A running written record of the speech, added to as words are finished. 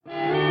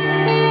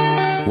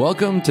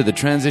Welcome to the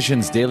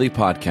Transitions Daily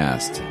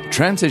podcast.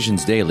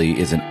 Transitions Daily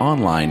is an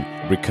online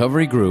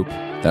recovery group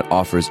that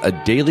offers a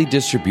daily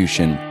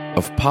distribution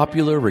of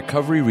popular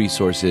recovery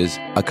resources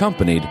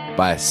accompanied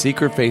by a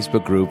secret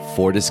Facebook group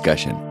for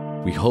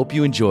discussion. We hope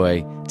you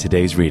enjoy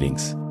today's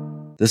readings.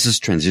 This is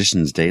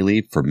Transitions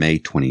Daily for May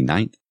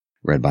 29th,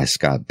 read by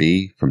Scott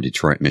B. from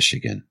Detroit,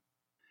 Michigan.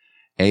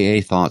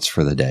 AA Thoughts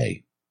for the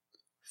Day.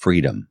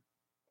 Freedom.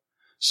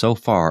 So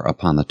far,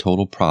 upon the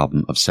total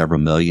problem of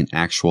several million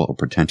actual or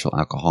potential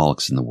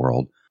alcoholics in the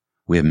world,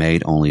 we have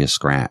made only a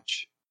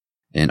scratch.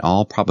 In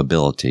all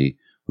probability,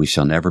 we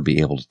shall never be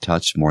able to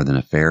touch more than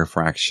a fair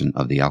fraction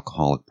of the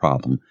alcoholic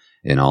problem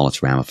in all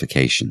its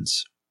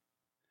ramifications.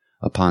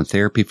 Upon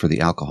therapy for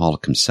the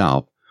alcoholic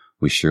himself,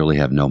 we surely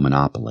have no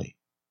monopoly.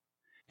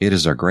 It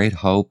is our great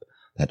hope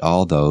that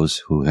all those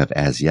who have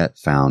as yet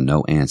found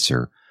no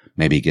answer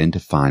may begin to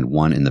find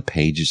one in the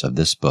pages of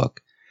this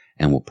book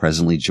and will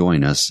presently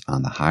join us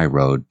on the high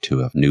road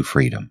to a new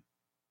freedom.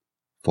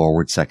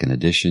 Forward, second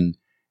edition,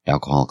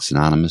 Alcoholics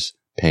Anonymous,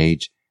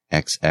 page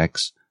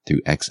XX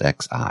through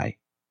XXI.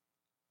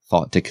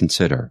 Thought to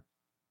consider.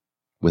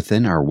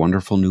 Within our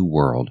wonderful new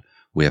world,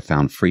 we have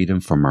found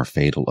freedom from our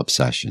fatal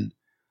obsession.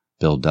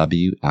 Bill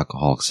W.,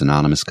 Alcoholics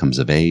Anonymous Comes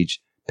of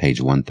Age, page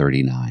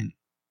 139.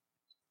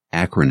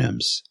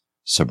 Acronyms.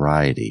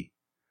 Sobriety.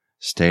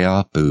 Stay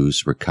off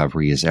booze,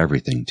 recovery is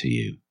everything to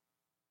you.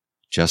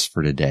 Just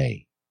for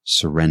today.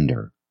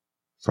 Surrender.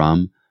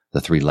 From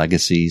The Three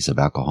Legacies of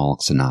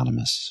Alcoholics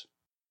Anonymous.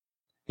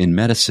 In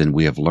medicine,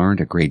 we have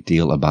learned a great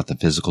deal about the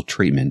physical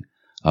treatment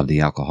of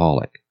the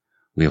alcoholic.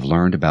 We have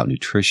learned about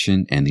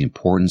nutrition and the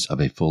importance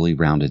of a fully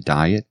rounded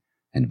diet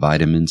and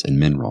vitamins and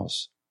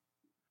minerals.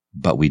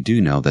 But we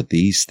do know that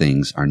these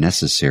things are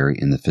necessary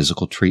in the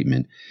physical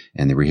treatment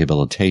and the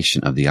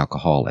rehabilitation of the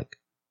alcoholic.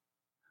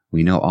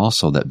 We know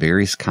also that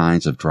various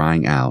kinds of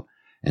drying out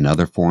and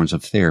other forms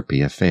of therapy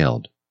have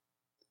failed.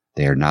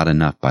 They are not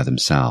enough by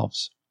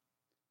themselves.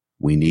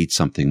 We need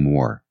something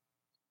more.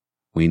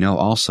 We know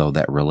also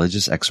that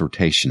religious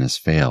exhortation has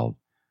failed,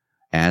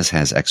 as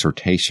has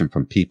exhortation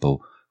from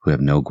people who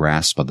have no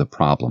grasp of the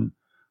problem,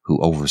 who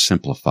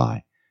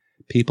oversimplify,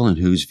 people in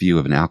whose view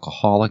of an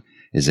alcoholic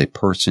is a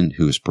person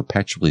who is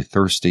perpetually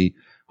thirsty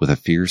with a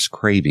fierce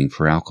craving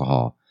for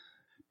alcohol,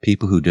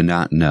 people who do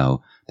not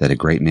know that a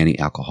great many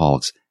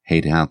alcoholics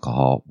hate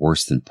alcohol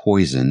worse than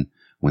poison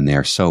when they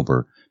are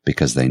sober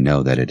because they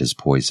know that it is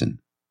poison.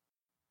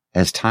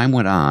 As time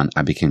went on,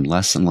 I became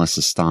less and less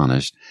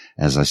astonished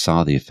as I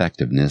saw the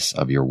effectiveness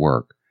of your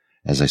work,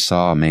 as I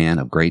saw a man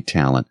of great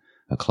talent,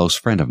 a close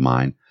friend of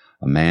mine,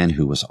 a man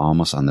who was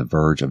almost on the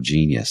verge of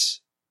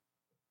genius.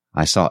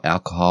 I saw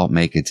alcohol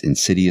make its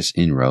insidious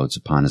inroads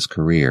upon his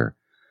career,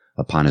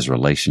 upon his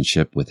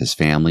relationship with his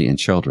family and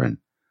children,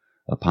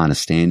 upon his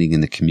standing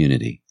in the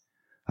community.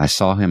 I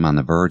saw him on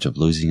the verge of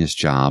losing his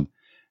job,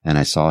 and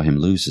I saw him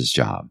lose his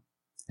job,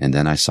 and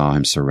then I saw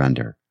him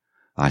surrender.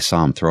 I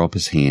saw him throw up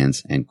his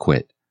hands and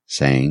quit,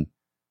 saying,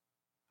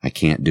 I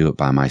can't do it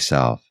by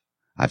myself.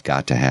 I've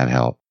got to have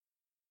help.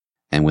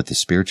 And with the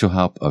spiritual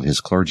help of his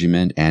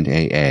clergymen and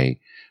AA,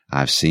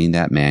 I've seen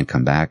that man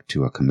come back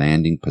to a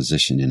commanding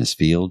position in his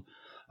field,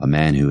 a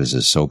man who is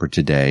as sober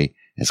today,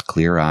 as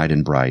clear-eyed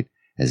and bright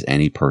as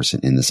any person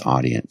in this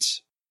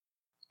audience.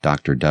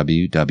 Dr.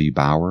 W. W.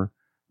 Bauer,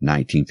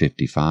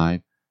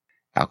 1955,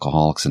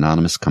 Alcoholics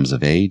Anonymous Comes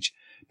of Age,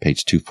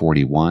 page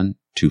 241,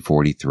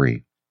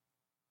 243.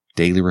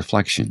 Daily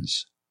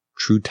Reflections.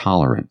 True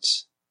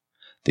Tolerance.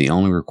 The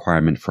only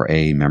requirement for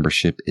AA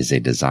membership is a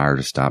desire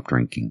to stop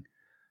drinking.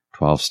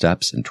 12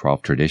 Steps and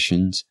 12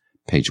 Traditions,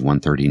 page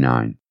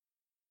 139.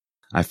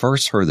 I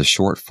first heard the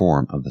short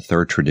form of the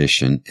third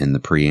tradition in the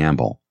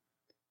preamble.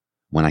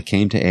 When I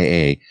came to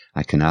AA,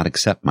 I could not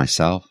accept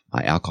myself,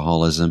 my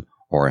alcoholism,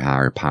 or a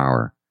higher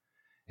power.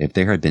 If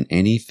there had been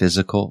any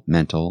physical,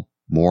 mental,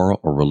 moral,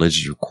 or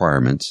religious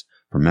requirements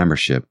for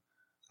membership,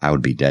 I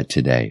would be dead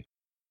today.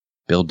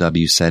 Bill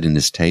W. said in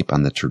his tape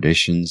on the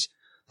traditions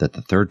that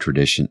the third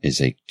tradition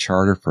is a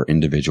charter for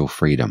individual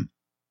freedom.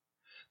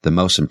 The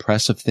most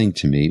impressive thing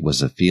to me was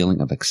the feeling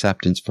of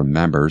acceptance from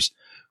members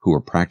who were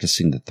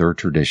practicing the third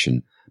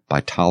tradition by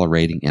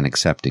tolerating and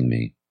accepting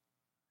me.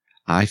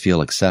 I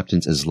feel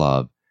acceptance is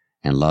love,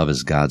 and love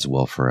is God's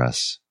will for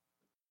us.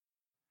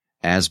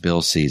 As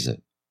Bill Sees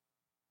It.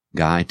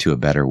 Guide to a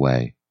Better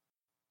Way.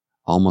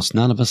 Almost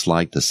none of us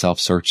like the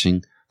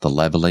self-searching, the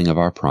leveling of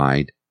our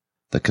pride,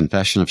 the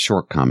confession of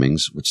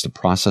shortcomings which the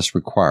process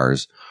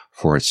requires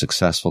for its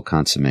successful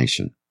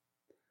consummation.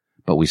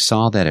 But we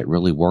saw that it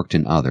really worked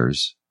in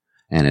others,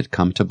 and had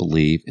come to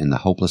believe in the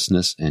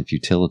hopelessness and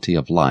futility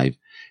of life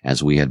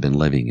as we had been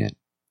living it.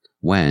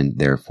 When,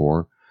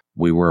 therefore,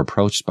 we were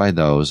approached by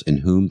those in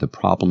whom the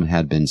problem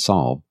had been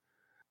solved,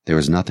 there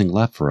was nothing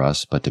left for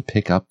us but to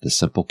pick up the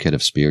simple kit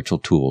of spiritual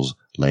tools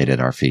laid at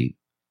our feet.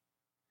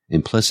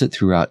 Implicit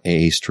throughout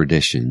AA's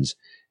traditions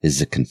is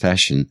the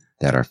confession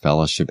that our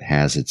fellowship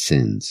has its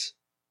sins.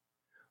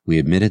 We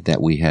admitted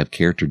that we have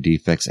character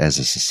defects as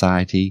a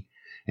society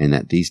and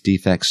that these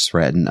defects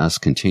threaten us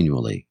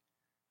continually.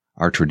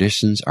 Our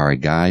traditions are a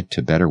guide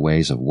to better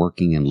ways of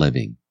working and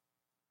living,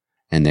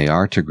 and they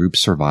are to group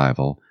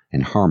survival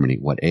and harmony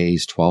what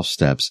AA's 12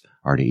 steps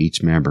are to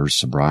each member's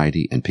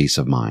sobriety and peace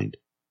of mind.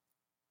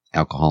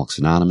 Alcoholics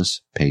Anonymous,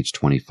 page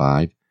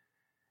 25.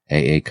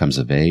 AA Comes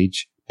of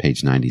Age,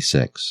 page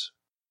 96.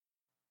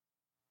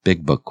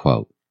 Big Book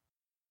quote.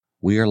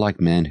 We are like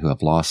men who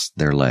have lost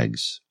their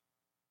legs.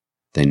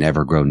 They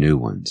never grow new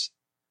ones.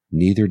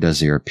 Neither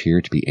does there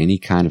appear to be any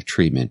kind of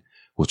treatment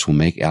which will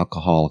make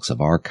alcoholics of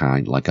our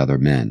kind like other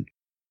men.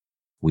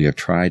 We have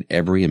tried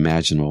every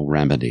imaginable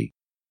remedy.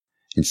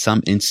 In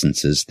some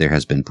instances there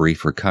has been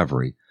brief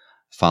recovery,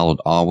 followed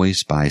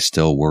always by a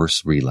still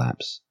worse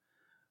relapse.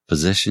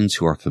 Physicians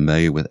who are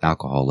familiar with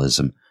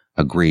alcoholism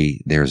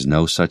agree there is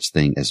no such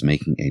thing as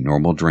making a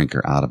normal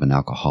drinker out of an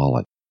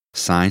alcoholic.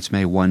 Science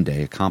may one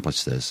day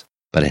accomplish this,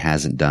 but it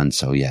hasn't done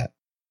so yet.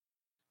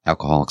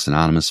 Alcoholics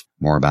Anonymous,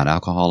 More About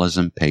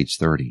Alcoholism, page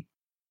 30.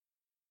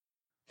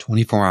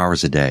 24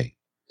 hours a day.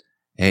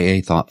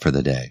 AA Thought for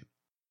the Day.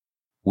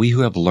 We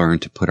who have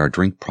learned to put our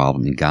drink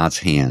problem in God's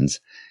hands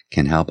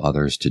can help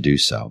others to do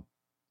so.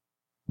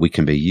 We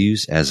can be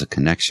used as a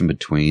connection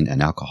between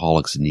an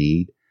alcoholic's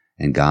need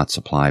and God's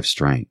supply of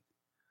strength.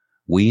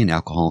 We in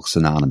Alcoholics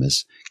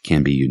Anonymous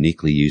can be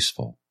uniquely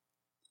useful.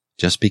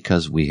 Just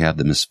because we have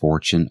the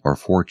misfortune or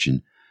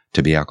fortune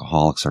to be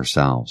alcoholics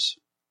ourselves.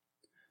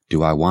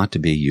 Do I want to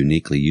be a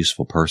uniquely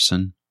useful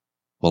person?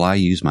 Will I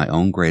use my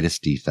own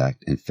greatest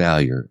defect and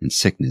failure and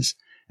sickness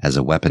as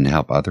a weapon to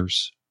help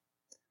others?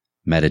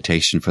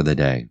 Meditation for the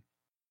day.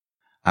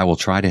 I will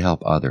try to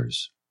help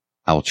others.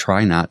 I will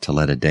try not to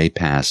let a day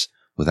pass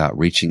without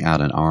reaching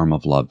out an arm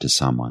of love to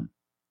someone.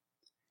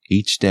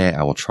 Each day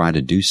I will try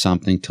to do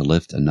something to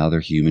lift another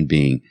human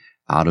being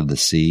out of the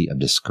sea of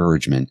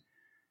discouragement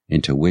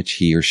into which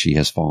he or she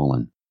has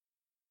fallen.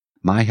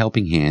 My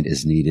helping hand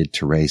is needed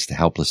to raise the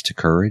helpless to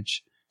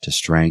courage, to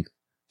strength,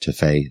 to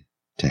faith,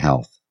 to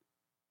health.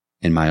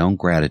 In my own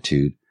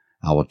gratitude,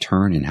 I will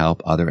turn and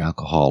help other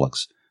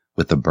alcoholics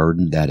with the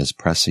burden that is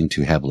pressing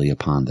too heavily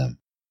upon them.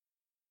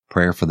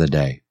 Prayer for the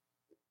day.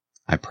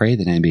 I pray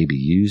that I may be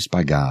used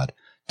by God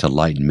to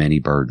lighten many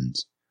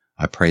burdens.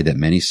 I pray that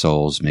many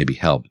souls may be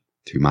helped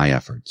through my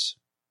efforts.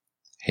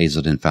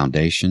 Hazelden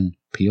Foundation,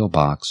 P.O.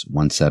 Box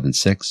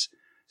 176,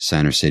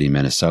 Center City,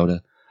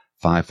 Minnesota,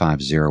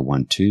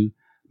 55012.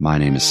 My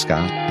name is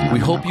Scott. And we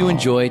hope you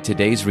enjoyed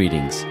today's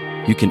readings.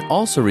 You can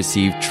also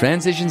receive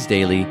Transitions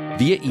Daily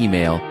via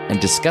email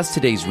and discuss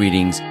today's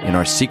readings in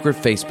our secret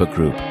Facebook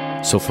group.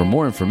 So for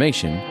more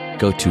information,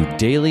 go to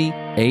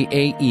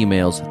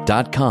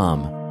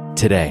dailyaaemails.com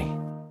today.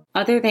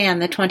 Other than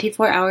the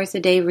 24 hours a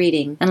day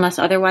reading, unless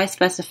otherwise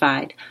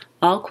specified,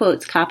 all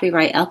quotes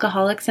copyright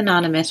Alcoholics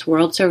Anonymous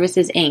World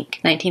Services,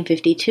 Inc.,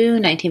 1952,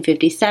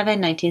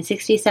 1957,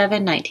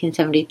 1967,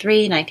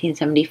 1973,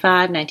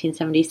 1975,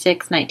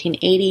 1976,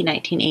 1980,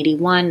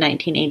 1981,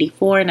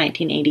 1984,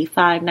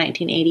 1985,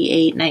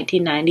 1988,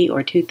 1990,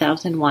 or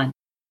 2001.